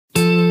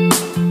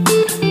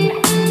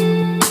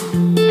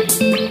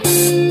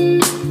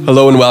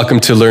Hello and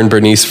welcome to Learn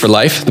Bernese for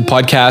Life, the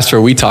podcast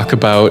where we talk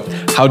about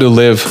how to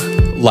live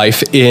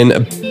life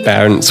in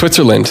Bern,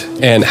 Switzerland,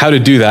 and how to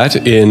do that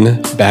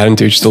in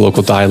Berndeutsch, the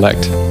local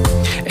dialect.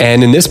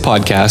 And in this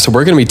podcast,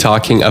 we're going to be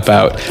talking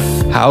about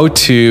how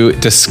to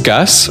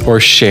discuss or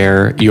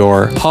share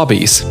your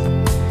hobbies.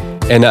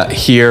 And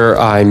here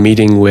I'm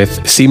meeting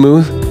with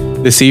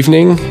Simu this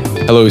evening.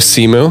 Hello,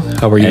 Simu.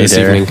 How are you this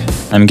evening?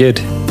 I'm good.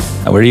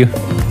 How are you?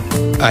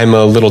 I'm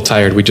a little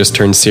tired. We just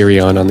turned Siri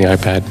on the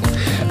iPad.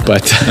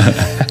 But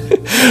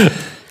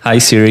hi,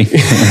 Siri.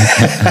 Get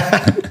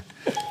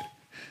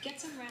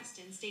some rest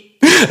and stay.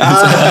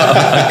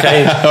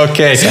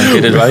 Okay. Some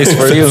good advice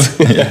for you.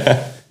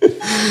 Okay,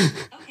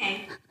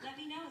 let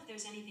me know if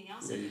there's anything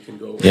else.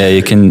 Yeah,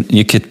 you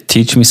could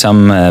teach me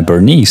some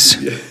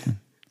Bernese.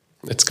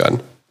 It's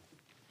gone.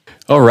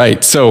 All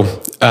right.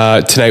 So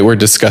tonight we're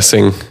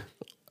discussing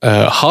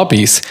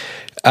hobbies,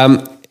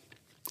 and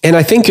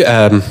I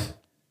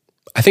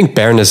think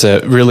Bern is a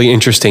really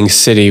interesting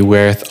city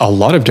with a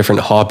lot of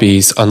different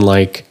hobbies,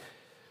 unlike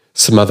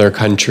some other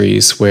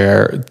countries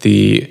where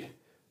the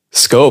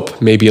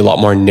scope may be a lot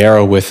more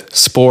narrow with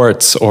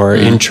sports or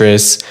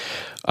interests.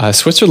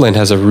 Switzerland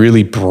has a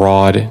really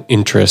broad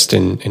interest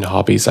in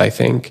hobbies, I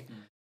think.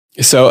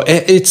 So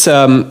it's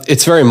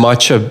very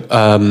much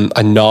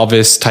a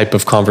novice type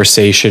of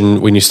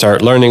conversation when you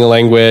start learning a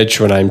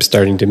language, when I'm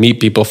starting to meet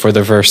people for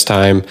the first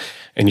time,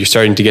 and you're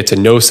starting to get to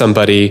know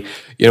somebody.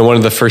 One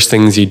of the first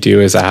things you do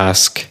is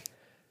ask,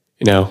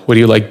 what do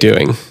you like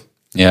doing?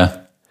 Yeah.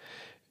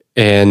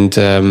 And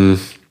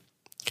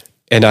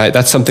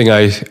that's something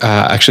I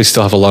actually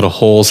still have a lot of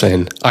holes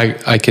in.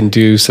 I can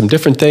do some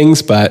different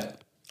things, but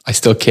I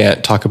still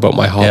can't talk about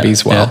my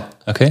hobbies well. Yeah.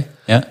 Okay.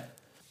 Yeah.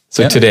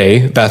 So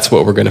today, that's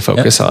what we're going to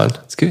focus on.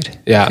 That's good.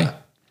 Yeah. Okay.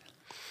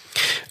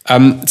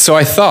 So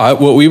I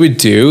thought what we would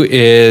do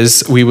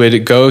is we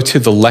would go to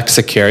the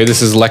Lexicary.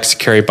 This is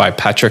Lexicary by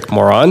Patrick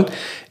Moran.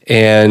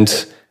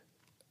 And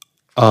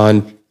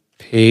on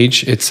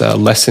page, it's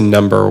lesson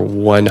number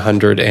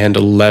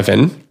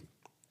 111,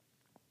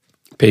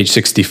 page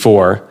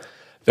 64.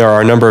 There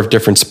are a number of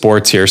different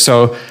sports here.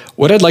 So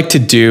what I'd like to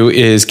do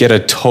is get a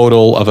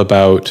total of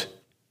about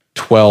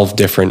 12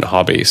 different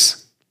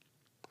hobbies.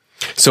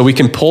 So we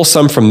can pull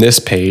some from this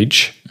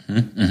page.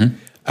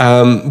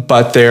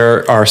 But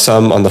there are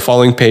some on the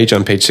following page,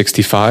 on page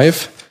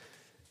 65.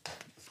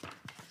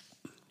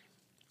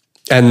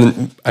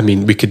 And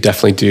we could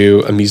definitely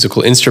do a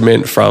musical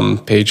instrument from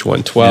page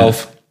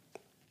 112,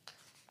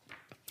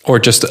 or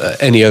just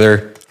any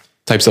other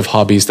types of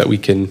hobbies that you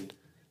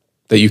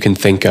can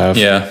think of.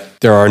 Yeah.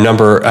 There are a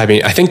number.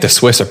 I think the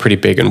Swiss are pretty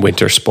big in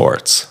winter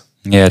sports.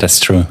 Yeah, that's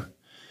true.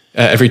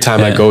 Every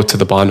time I go to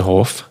the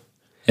Bahnhof,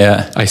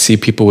 I see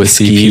people with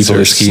skis or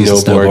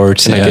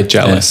snowboards, and I get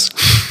jealous.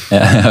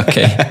 Yeah,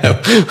 okay.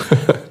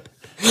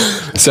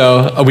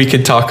 So we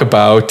could talk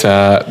about,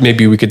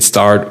 maybe we could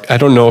start, I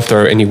don't know if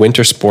there are any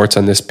winter sports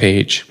on this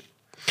page.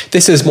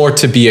 This is more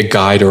to be a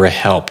guide or a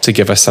help to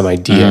give us some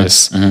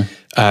ideas.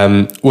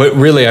 What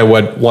really I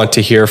would want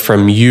to hear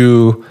from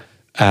you,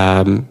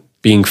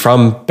 being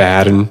from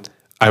Bern,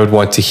 I would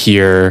want to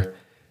hear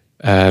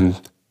the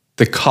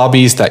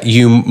hobbies that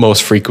you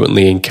most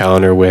frequently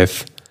encounter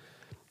with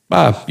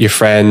your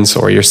friends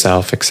or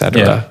yourself,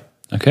 etc. Yeah.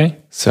 Okay.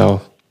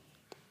 So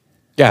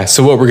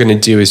what we're going to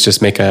do is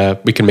just we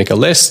can make a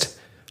list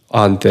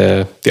on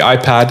the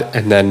iPad,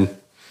 and then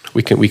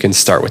we can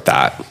start with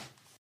that.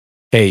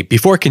 Hey,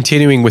 before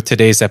continuing with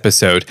today's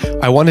episode,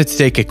 I wanted to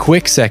take a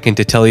quick second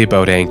to tell you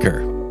about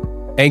Anchor.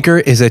 Anchor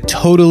is a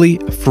totally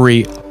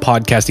free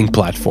podcasting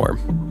platform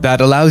that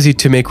allows you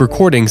to make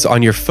recordings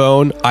on your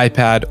phone,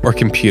 iPad, or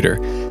computer,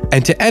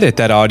 and to edit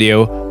that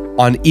audio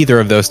on either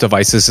of those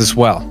devices as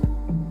well.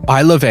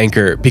 I love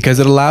Anchor because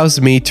it allows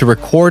me to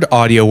record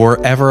audio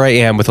wherever I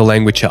am with a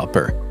language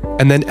helper,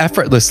 and then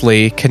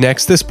effortlessly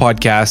connects this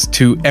podcast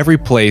to every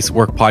place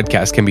where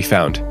podcasts can be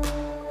found.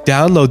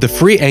 Download the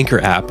free Anchor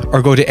app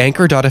or go to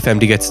anchor.fm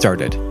to get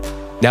started.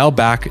 Now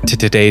back to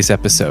today's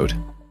episode.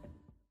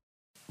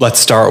 Let's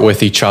start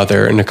with each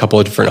other and a couple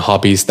of different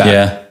hobbies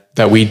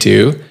that we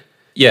do.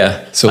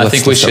 Yeah. So I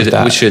think we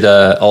should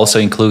also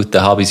include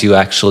the hobbies you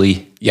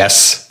actually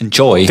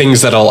enjoy.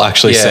 Things that I'll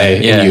actually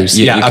say and use.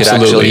 You could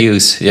actually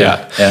use.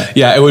 Yeah.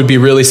 It would be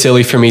really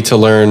silly for me to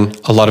learn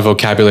a lot of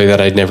vocabulary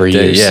that I'd never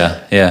use.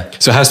 Yeah.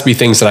 So it has to be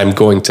things that I'm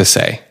going to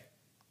say.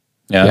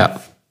 Yeah.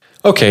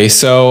 Okay,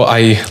 so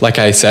like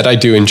I said, I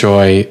do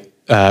enjoy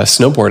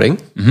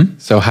snowboarding. Mm-hmm.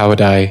 So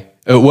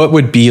what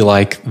would be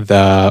like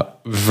the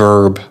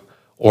verb,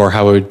 or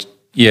how would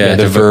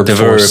the verb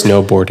for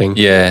snowboarding?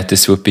 Yeah,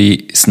 this would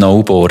be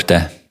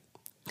snowboarden.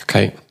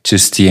 Okay.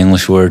 Just the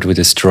English word with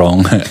a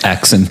strong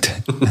accent.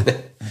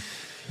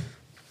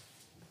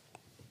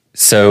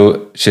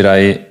 So should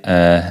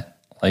I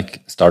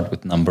start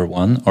with number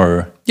one,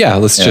 or? Yeah,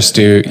 let's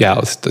do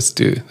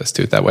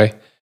it that way.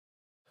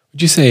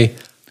 Would you say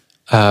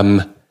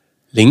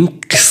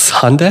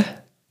Linkshänder?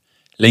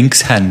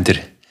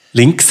 Linkshänder.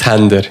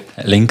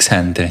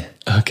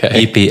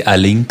 Okay. Ich bin ein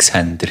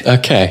Linkshänder.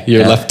 Okay,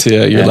 you're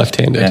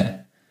left-handed.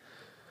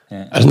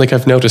 I don't think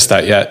I've noticed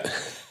that yet.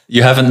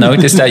 You haven't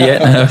noticed that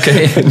yet?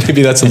 Okay.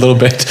 Maybe that's a little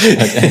bit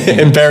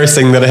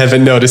embarrassing that I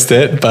haven't noticed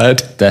it,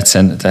 but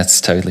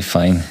That's totally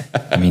fine.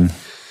 I mean,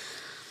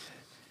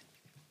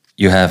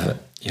 you have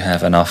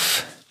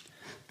enough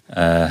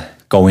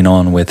going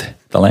on with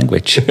the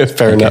language.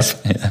 fair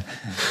enough. Yeah.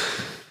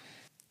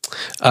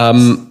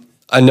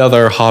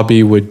 Another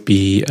hobby would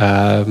be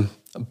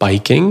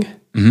biking.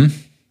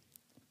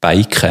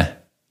 Biken.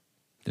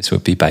 This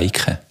would be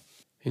biken.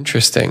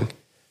 Interesting.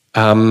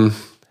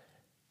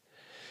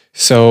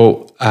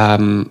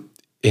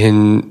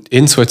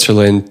 In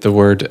Switzerland, the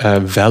word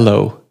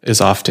velo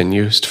is often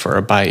used for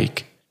a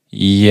bike.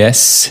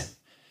 Yes,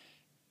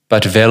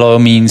 but velo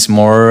means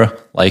more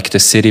like the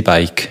city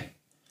bike.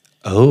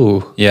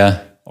 Oh, Yeah,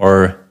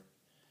 or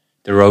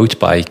the road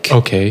bike.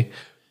 okay.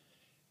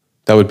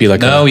 That would be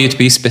like No, you'd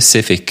be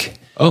specific.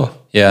 Oh,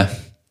 Yeah.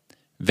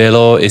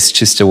 Velo is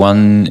just the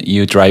one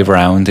you drive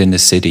around in the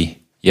city.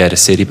 Yeah, the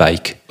city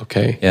bike.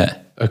 okay. Yeah.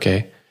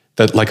 Okay.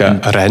 That like a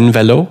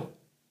Rennvelo?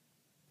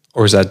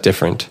 Or is that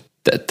different?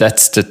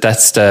 That's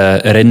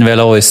the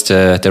Rennvelo is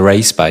the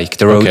race bike,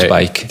 the road Okay,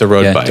 bike. the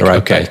road Yeah, bike, The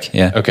road okay, bike.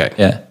 Yeah. okay.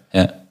 Yeah.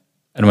 Yeah.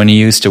 And when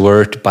you use the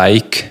word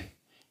bike,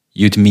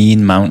 you'd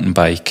mean mountain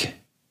bike.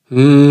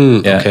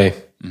 Yeah. Okay.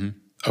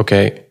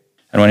 Okay.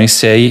 And when you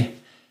say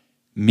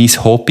mis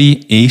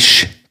hobby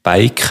is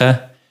biken,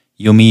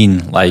 you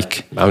mean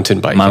like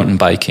Mountain biking. mountain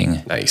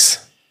biking. Nice.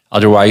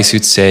 Otherwise,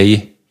 you'd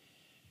say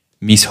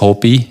mis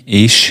hobby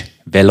is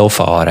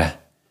velofahren.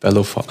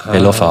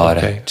 Velofahren.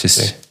 Okay. Just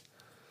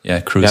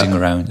okay. cruising Yeah.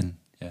 around. And,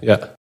 Yeah.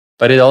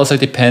 But it also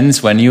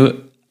depends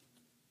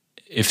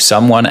if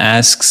someone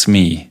asks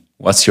me,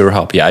 what's your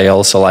hobby? I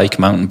also like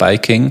mountain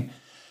biking.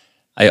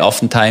 I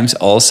oftentimes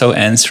also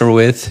answer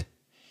with,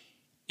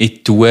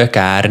 ich tue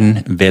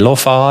gern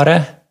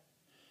Velofahren,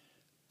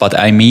 but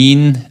I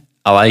mean,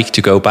 I like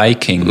to go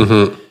biking.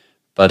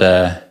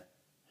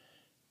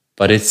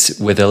 But it's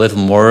with a little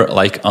more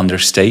like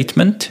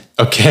understatement.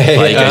 Okay.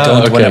 Like I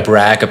don't want to okay.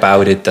 brag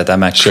about it that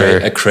I'm Sure.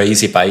 a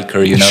crazy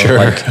biker, you know. Sure.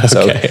 Like,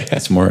 so Okay.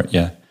 it's more,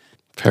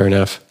 Fair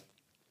enough.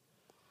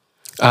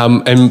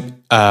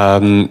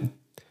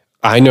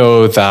 I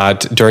know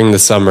that during the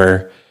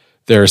summer,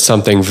 there's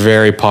something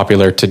very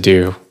popular to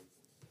do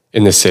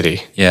in the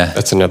city. Yeah.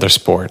 That's another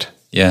sport.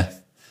 Ja.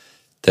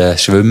 Der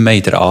Schwimmen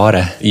in der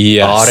Aare.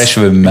 Yes. Aare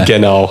schwimmen.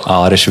 Genau.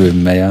 Aare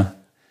schwimmen, ja.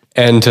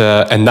 And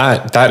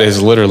that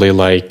is literally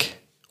like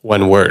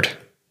one word.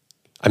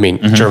 I mean,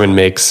 German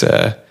makes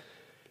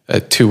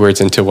 2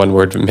 words into one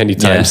word many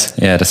times.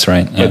 Yeah, that's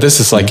right. Yeah. But this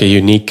is like a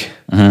unique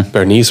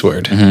Bernese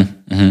word.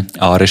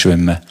 Aare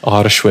schwimmen.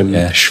 Aare schwimmen,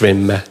 Yeah.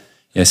 schwimmen.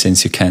 Yeah,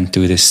 since you can't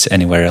do this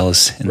anywhere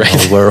else in the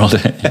whole world.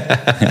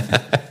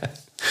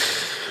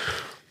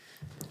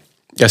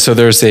 Yeah, so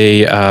there's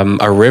a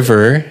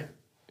river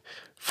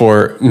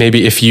for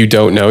maybe if you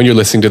don't know, and you're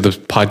listening to the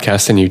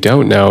podcast and you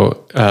don't know,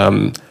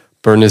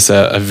 Bern is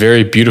a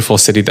very beautiful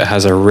city that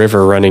has a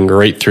river running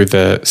right through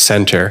the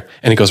center,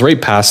 and it goes right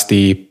past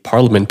the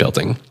Parliament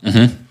building.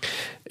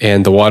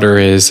 And the water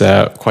is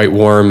quite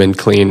warm and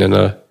clean, and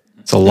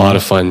it's a lot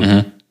of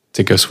fun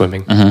to go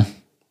swimming.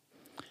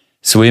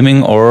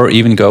 Swimming, or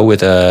even go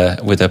with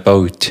a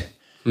boat,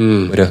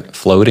 with a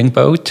floating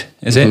boat.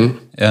 Is it?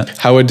 Yeah.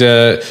 How would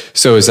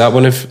so is that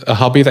a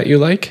hobby that you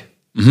like?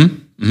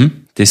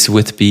 This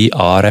would be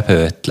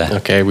Aarebötle.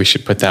 Okay, we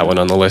should put that one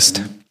on the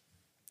list.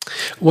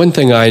 One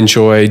thing I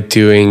enjoy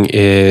doing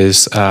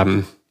is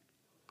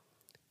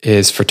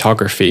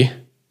photography,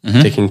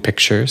 taking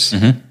pictures.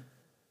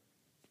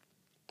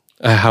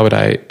 How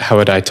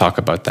would I talk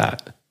about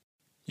that?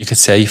 You could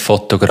say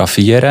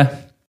fotograferen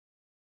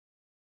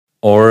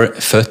or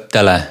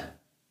fötele.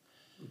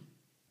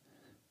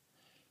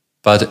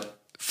 But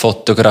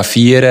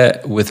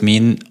fotograferen would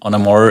mean on a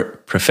more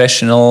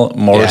professional,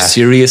 more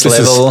serious this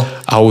level. Is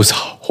aus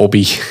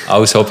Hobby.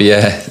 Aus Hobby,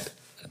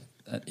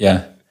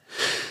 yeah.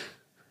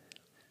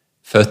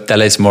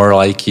 Fötele is more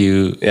like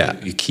you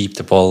keep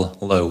the ball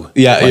low.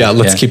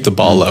 Let's keep the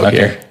ball low Okay.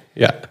 here.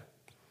 Yeah.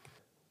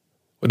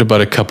 What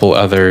about a couple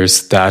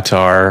others that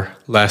are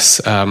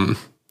less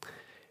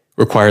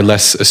require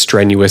less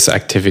strenuous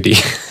activity?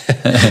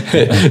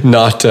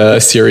 Not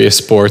serious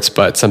sports,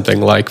 but something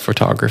like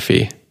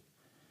photography.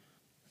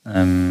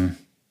 I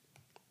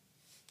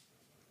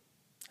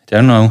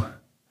don't know.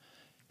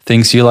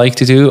 Things you like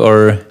to do,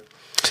 or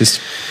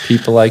just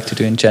people like to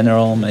do in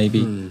general,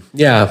 maybe?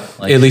 Yeah,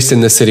 Like- at least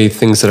in the city,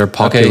 things that are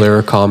popular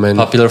or common.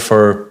 Popular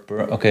for...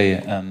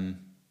 Okay.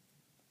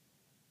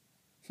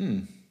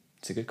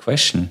 It's a good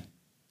question.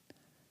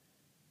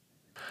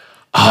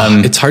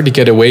 It's hard to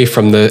get away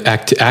from the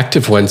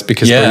active ones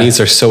because Yeah. Bernese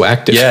are so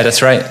active. Yeah,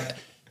 that's right.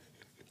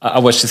 I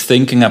was just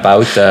thinking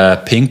about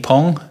ping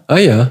pong. Oh,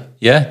 yeah.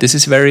 Yeah, this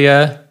is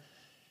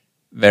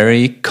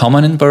very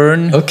common in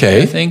Bern.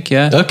 Okay. I think,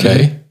 yeah.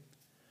 Okay.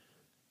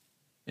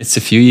 It's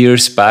a few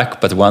years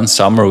back, but one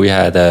summer we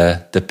had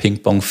the ping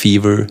pong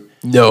fever.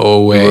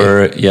 No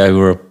way. We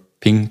were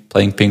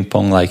playing ping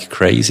pong like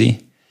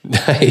crazy.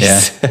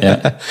 Nice.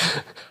 Yeah.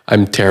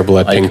 I'm terrible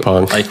at ping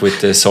pong. Like with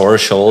the sore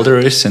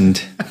shoulders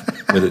and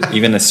with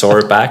even a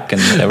sore back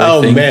and everything.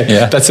 Oh man,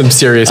 yeah. that's some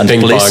serious and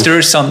ping pong.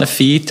 blisters on the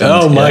feet. And,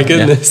 Oh my yeah,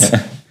 goodness.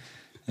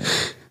 yeah.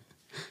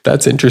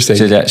 That's interesting.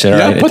 Should I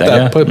write it put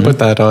down? that Yeah. put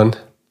that on.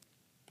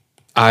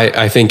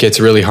 I think it's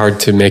really hard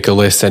to make a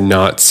list and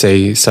not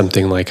say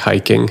something like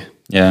hiking.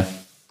 Yeah.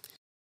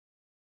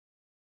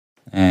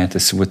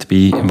 This would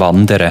be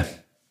wanderen.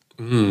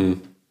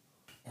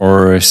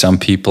 Or some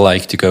people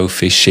like to go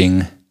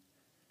fishing.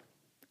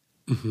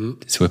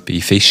 This would be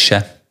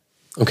fische.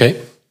 Okay.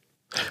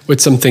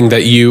 What's something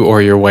that you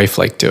or your wife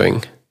like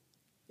doing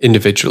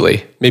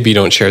individually? Maybe you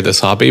don't share this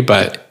hobby,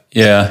 but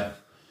Yeah.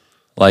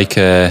 Like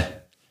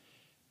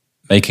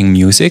making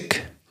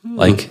music.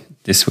 Like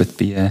this would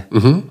be a...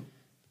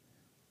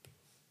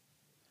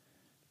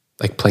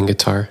 like playing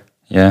guitar.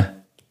 Yeah.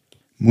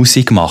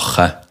 Musik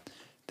machen.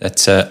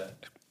 That's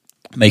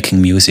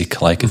making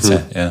music. Like it's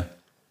a... Yeah.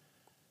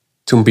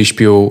 Zum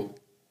Beispiel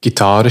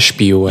Gitarre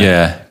spielen.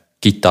 Yeah.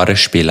 Gitarre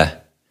spielen.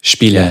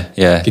 Spielen.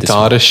 Yeah.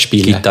 Gitarre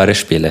spielen. Gitarre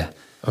spielen.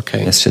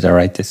 Okay. Yes, should I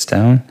write this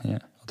down? Yeah.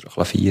 Oder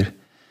Klavier.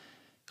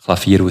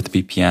 Klavier would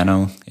be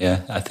piano. Yeah,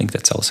 I think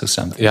that's also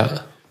something Yeah,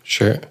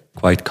 sure.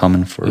 quite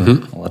common for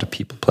a lot of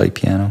people play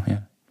piano. Yeah.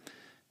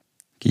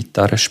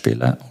 Gitarre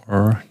spielen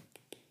or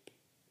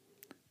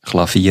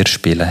Klavier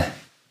spielen.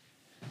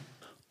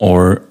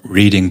 Or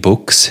reading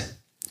books.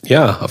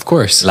 Yeah, of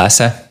course.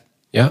 Lesen.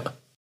 Yeah.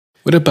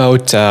 What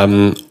about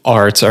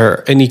arts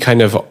or any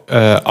kind of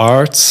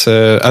arts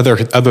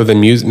other than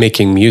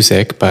making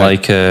music, but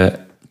Like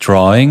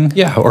drawing.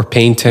 yeah, or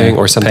painting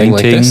or something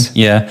like this?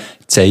 Yeah.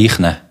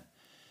 Zeichnen.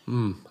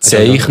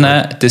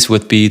 Zeichnen, this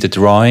would be the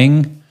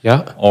drawing.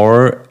 Yeah.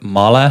 Or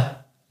malen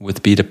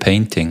would be the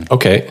painting.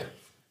 Okay.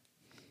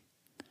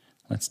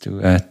 Let's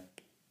do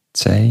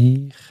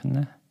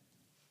zeichnen.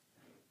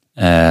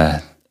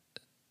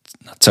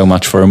 Not so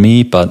much for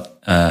me, but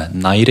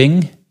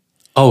knitting.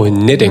 Oh,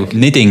 knitting.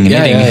 Knitting.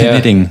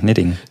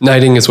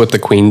 Knitting is what the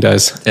queen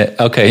does.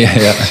 Okay,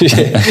 yeah.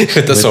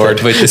 With the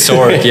sword. With the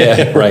sword,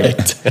 yeah,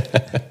 right.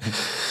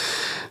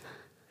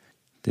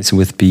 This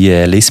would be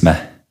lisme.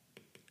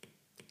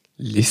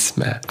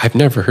 Lisme. I've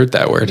never heard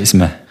that word.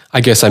 Lisme. I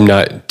guess I'm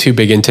not too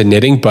big into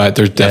knitting, but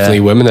there's definitely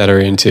women that are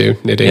into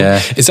knitting.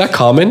 Yeah. Is that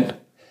common?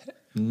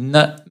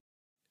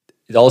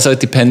 It also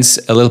depends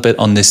a little bit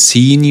on the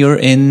scene you're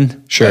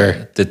in. Sure.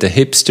 The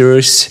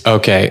hipsters,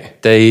 Okay.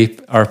 they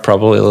are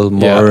probably a little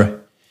more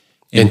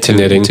Into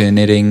knitting. Into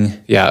knitting.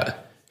 Yeah,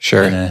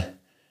 sure. And,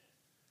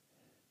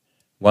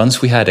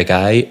 once we had a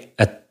guy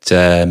at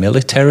the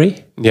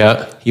military.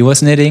 Yeah. He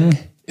was knitting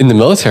In the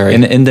military?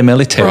 in the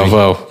military.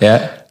 Bravo.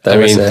 Yeah, that I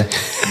was mean-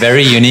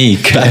 very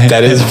unique.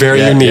 That is very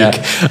Yeah, unique.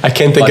 yeah. I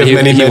can't think But of he,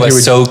 many he men who was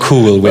would... so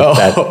cool with Oh,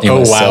 that.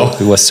 wow.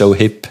 He was so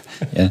hip.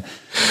 Yeah.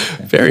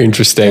 Very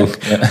interesting.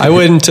 I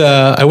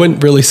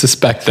wouldn't really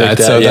suspect that.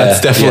 that, So yeah,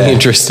 that's definitely yeah.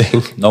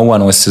 interesting. No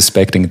one was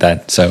suspecting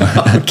that. So,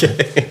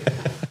 Okay.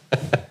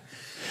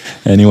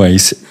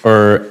 anyways,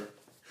 or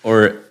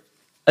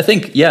I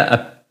think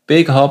a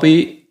big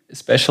hobby,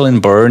 especially in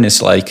Bern,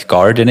 is like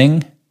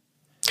gardening.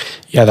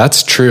 Yeah,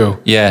 that's true.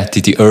 Yeah,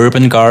 the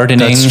urban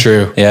gardening. That's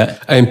true. Yeah.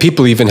 And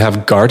people even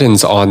have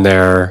gardens on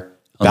their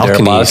balconies.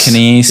 Their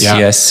balconies,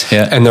 yes.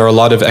 Yeah. And there are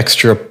a lot of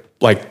extra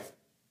like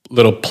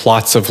little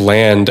plots of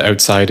land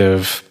outside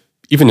of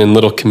even in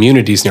little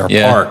communities near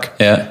a park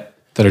Yeah.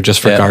 that are just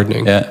for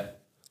gardening. Yeah.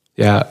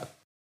 Yeah.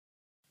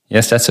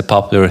 Yes, that's a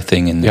popular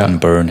thing in Yeah.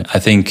 Bern. I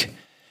think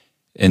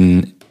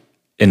in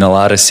a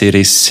lot of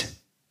cities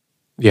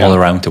Yeah. all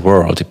around the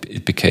world,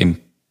 it became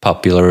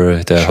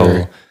popular, the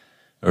whole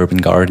urban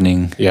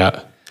gardening. Yeah.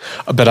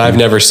 But I've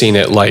never seen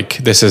it like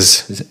this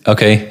is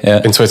Okay,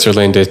 yeah. in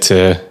Switzerland. It's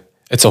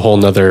a whole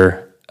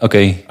nother,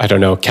 Okay. I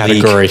don't know,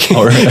 category.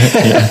 Or,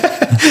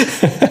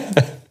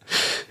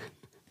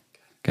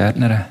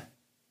 Gärtnere.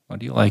 What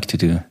do you like to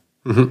do?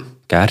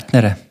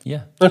 Gärtnere.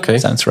 Yeah. Okay.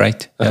 Sounds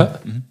right. Yeah.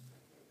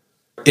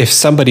 If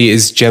somebody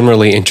is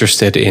generally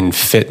interested in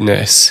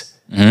fitness,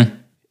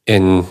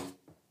 in,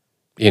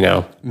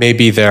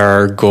 maybe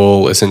their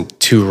goal isn't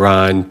to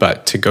run,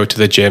 but to go to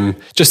the gym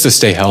just to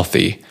stay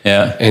healthy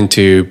Yeah. and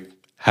to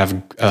have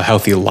a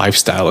healthy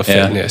lifestyle of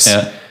Yeah. fitness.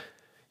 Yeah.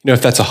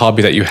 If that's a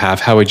hobby that you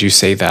have, how would you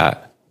say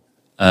that?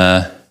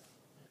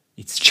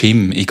 It's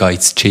gym. Ich gehe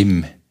ins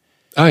Gym.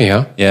 Oh,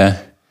 yeah. Yeah.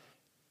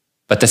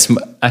 But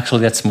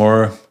that's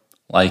more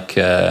like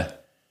a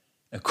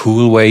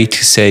cool way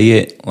to say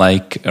it,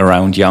 like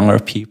around younger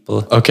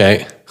people.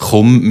 Okay.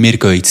 Komm, wir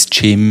gehen ins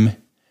Gym.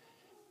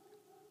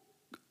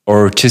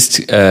 Or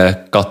just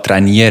go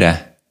trainieren.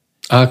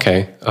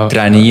 Okay. Oh,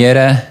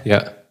 Trainieren.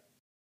 yeah.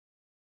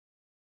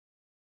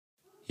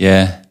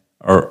 Yeah.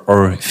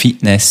 Or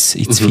fitness.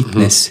 It's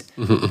fitness.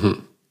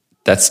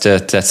 That's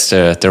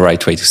the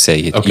right way to say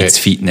it. Okay. It's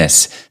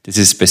fitness. This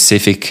is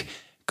specific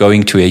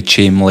going to a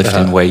gym,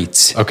 lifting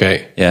weights.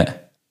 Okay. Yeah.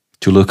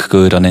 To look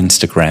good on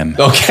Instagram.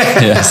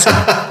 Okay. Yes.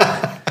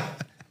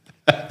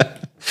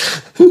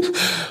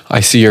 I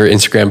see your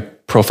Instagram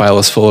profile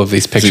is full of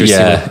these pictures.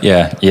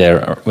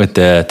 Yeah. With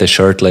the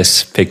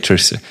shirtless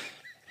pictures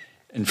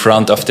in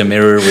front of the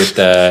mirror with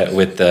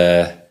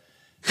the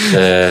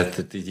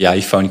the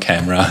iPhone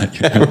camera.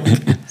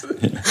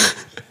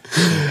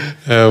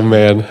 Oh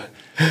man,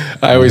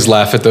 I always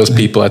laugh at those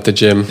people at the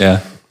gym.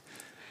 Yeah.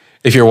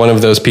 If you're one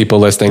of those people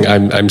listening,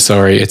 I'm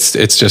sorry.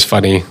 It's just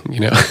funny,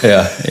 you know.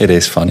 Yeah, it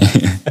is funny.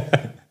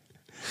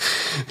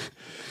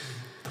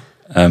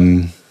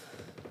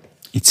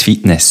 It's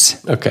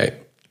fitness. Okay.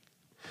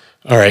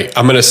 All right.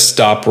 I'm going to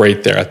stop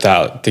right there at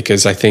that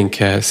because I think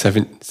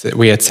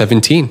we had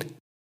 17.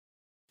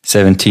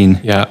 17.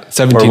 Yeah.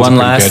 17. Or one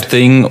last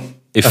thing,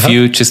 if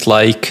you just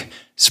like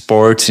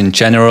sports in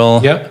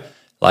general,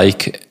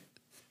 like,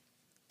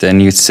 then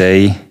you'd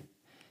say,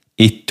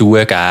 ich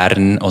tue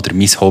gern, oder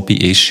mein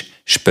Hobby ist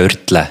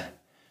Spörtle.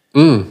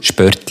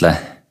 Spörtle.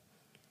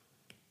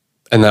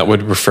 And that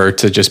would refer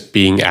to just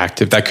being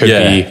active. That could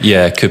be...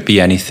 Yeah, it could be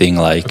anything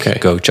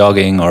like go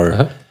jogging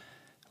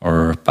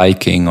or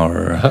biking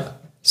or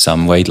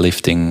some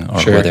weightlifting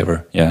or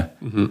whatever. Yeah.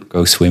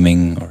 Go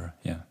swimming or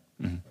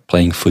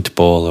playing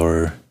football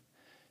or...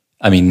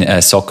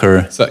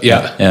 soccer. So,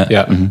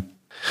 yeah.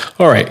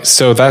 All right.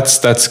 So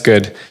that's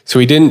good. So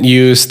we didn't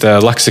use the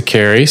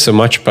lexicary so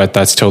much, but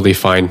that's totally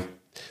fine.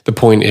 The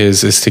point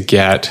is to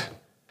get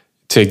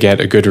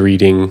a good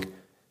reading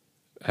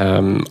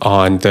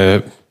on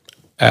the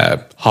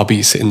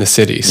hobbies in the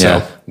city.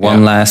 So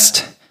one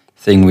last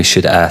thing we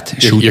should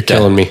add. You're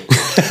killing me.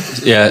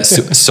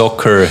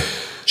 Soccer,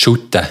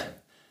 shooter.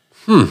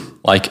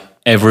 Like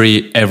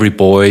every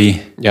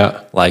boy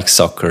likes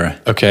soccer.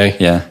 Okay.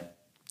 Yeah.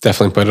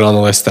 Definitely put it on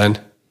the list then.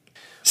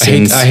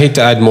 I hate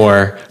to add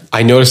more.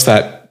 I noticed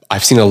that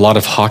I've seen a lot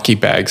of hockey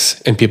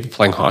bags and people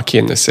playing hockey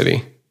in the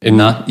city.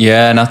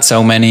 Not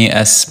so many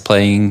as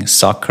playing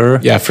soccer.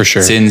 Yeah, for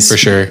sure.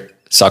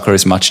 Soccer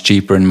is much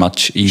cheaper and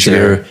much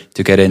easier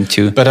to get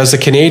into. But as a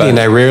Canadian,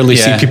 I rarely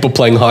see people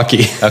playing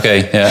hockey.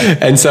 Okay, yeah.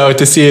 And so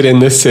to see it in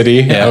this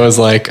city, I was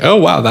like, oh,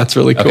 wow, that's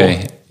really cool.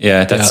 Okay,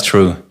 yeah, that's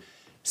true.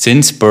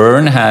 Since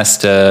Bern has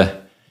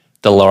the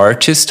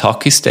largest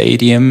hockey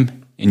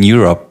stadium in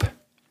Europe.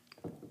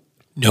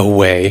 No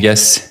way.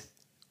 Yes.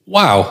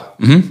 Wow.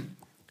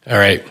 All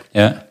right.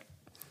 Yeah.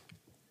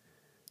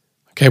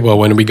 Okay, well,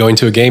 when are we going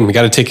to a game? We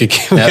got to take a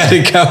game. We got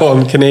to go.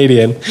 I'm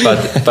Canadian.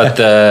 But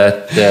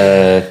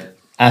the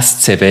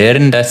SC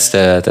Bern, that's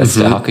the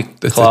hockey club.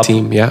 That's the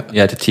team, yeah.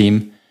 Yeah, the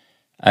team.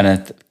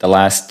 And the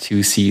last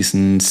 2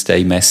 seasons,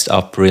 they messed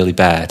up really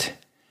bad.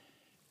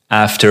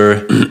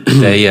 After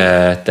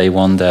they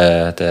won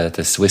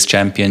the Swiss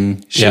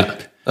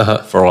championship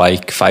for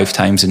like 5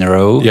 times in a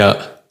row.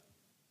 Yeah.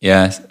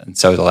 Yeah, and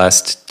so the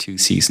last 2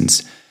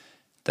 seasons,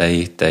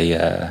 they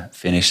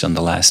finished on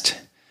the last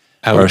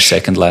or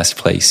second last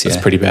place. That's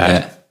pretty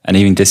bad. Yeah. And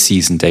even this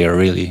season, they are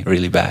really,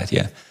 really bad.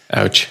 Yeah.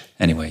 Ouch.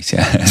 Anyways,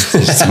 yeah.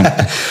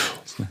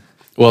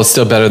 Well, it's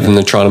still better than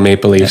the Toronto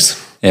Maple Leafs.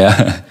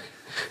 Yeah.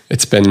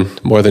 It's been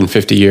more than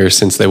 50 years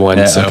since they won.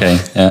 Yeah, so. okay.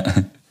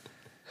 Yeah.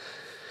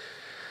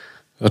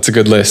 That's a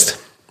good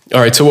list. All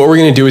right. So what we're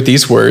going to do with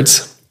these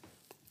words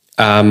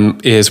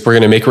is we're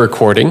going to make a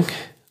recording,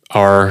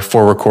 our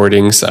 4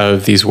 recordings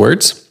of these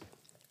words,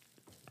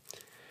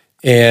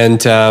 and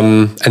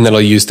then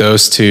I'll use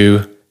those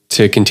to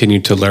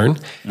continue to learn.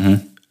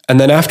 And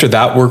then after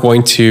that, we're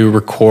going to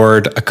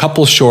record a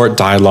couple short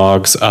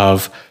dialogues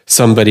of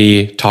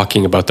somebody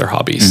talking about their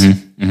hobbies.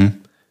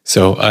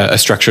 So a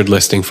structured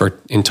listing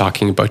in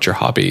talking about your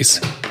hobbies.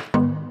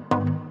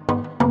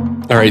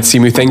 All right,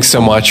 Simu, thanks so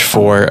much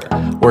for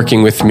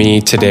working with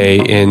me today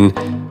in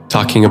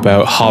talking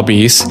about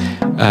hobbies.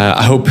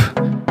 I hope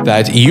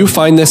that you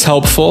find this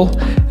helpful.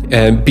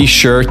 And be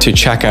sure to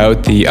check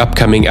out the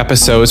upcoming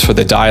episodes for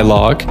the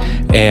dialogue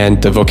and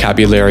the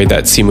vocabulary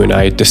that Simu and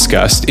I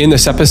discussed in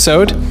this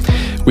episode.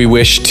 We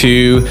wish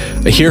to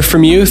hear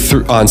from you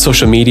on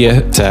social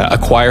media to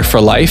Acquire for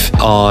Life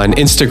on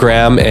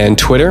Instagram and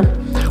Twitter,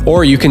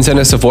 or you can send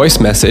us a voice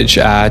message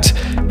at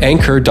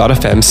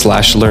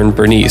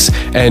anchor.fm/learnbernese,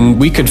 and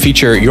we could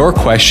feature your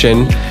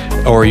question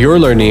or your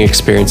learning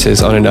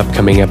experiences on an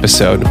upcoming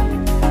episode.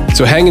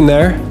 So hang in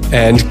there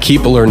and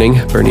keep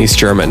learning Bernese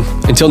German.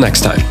 Until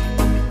next time.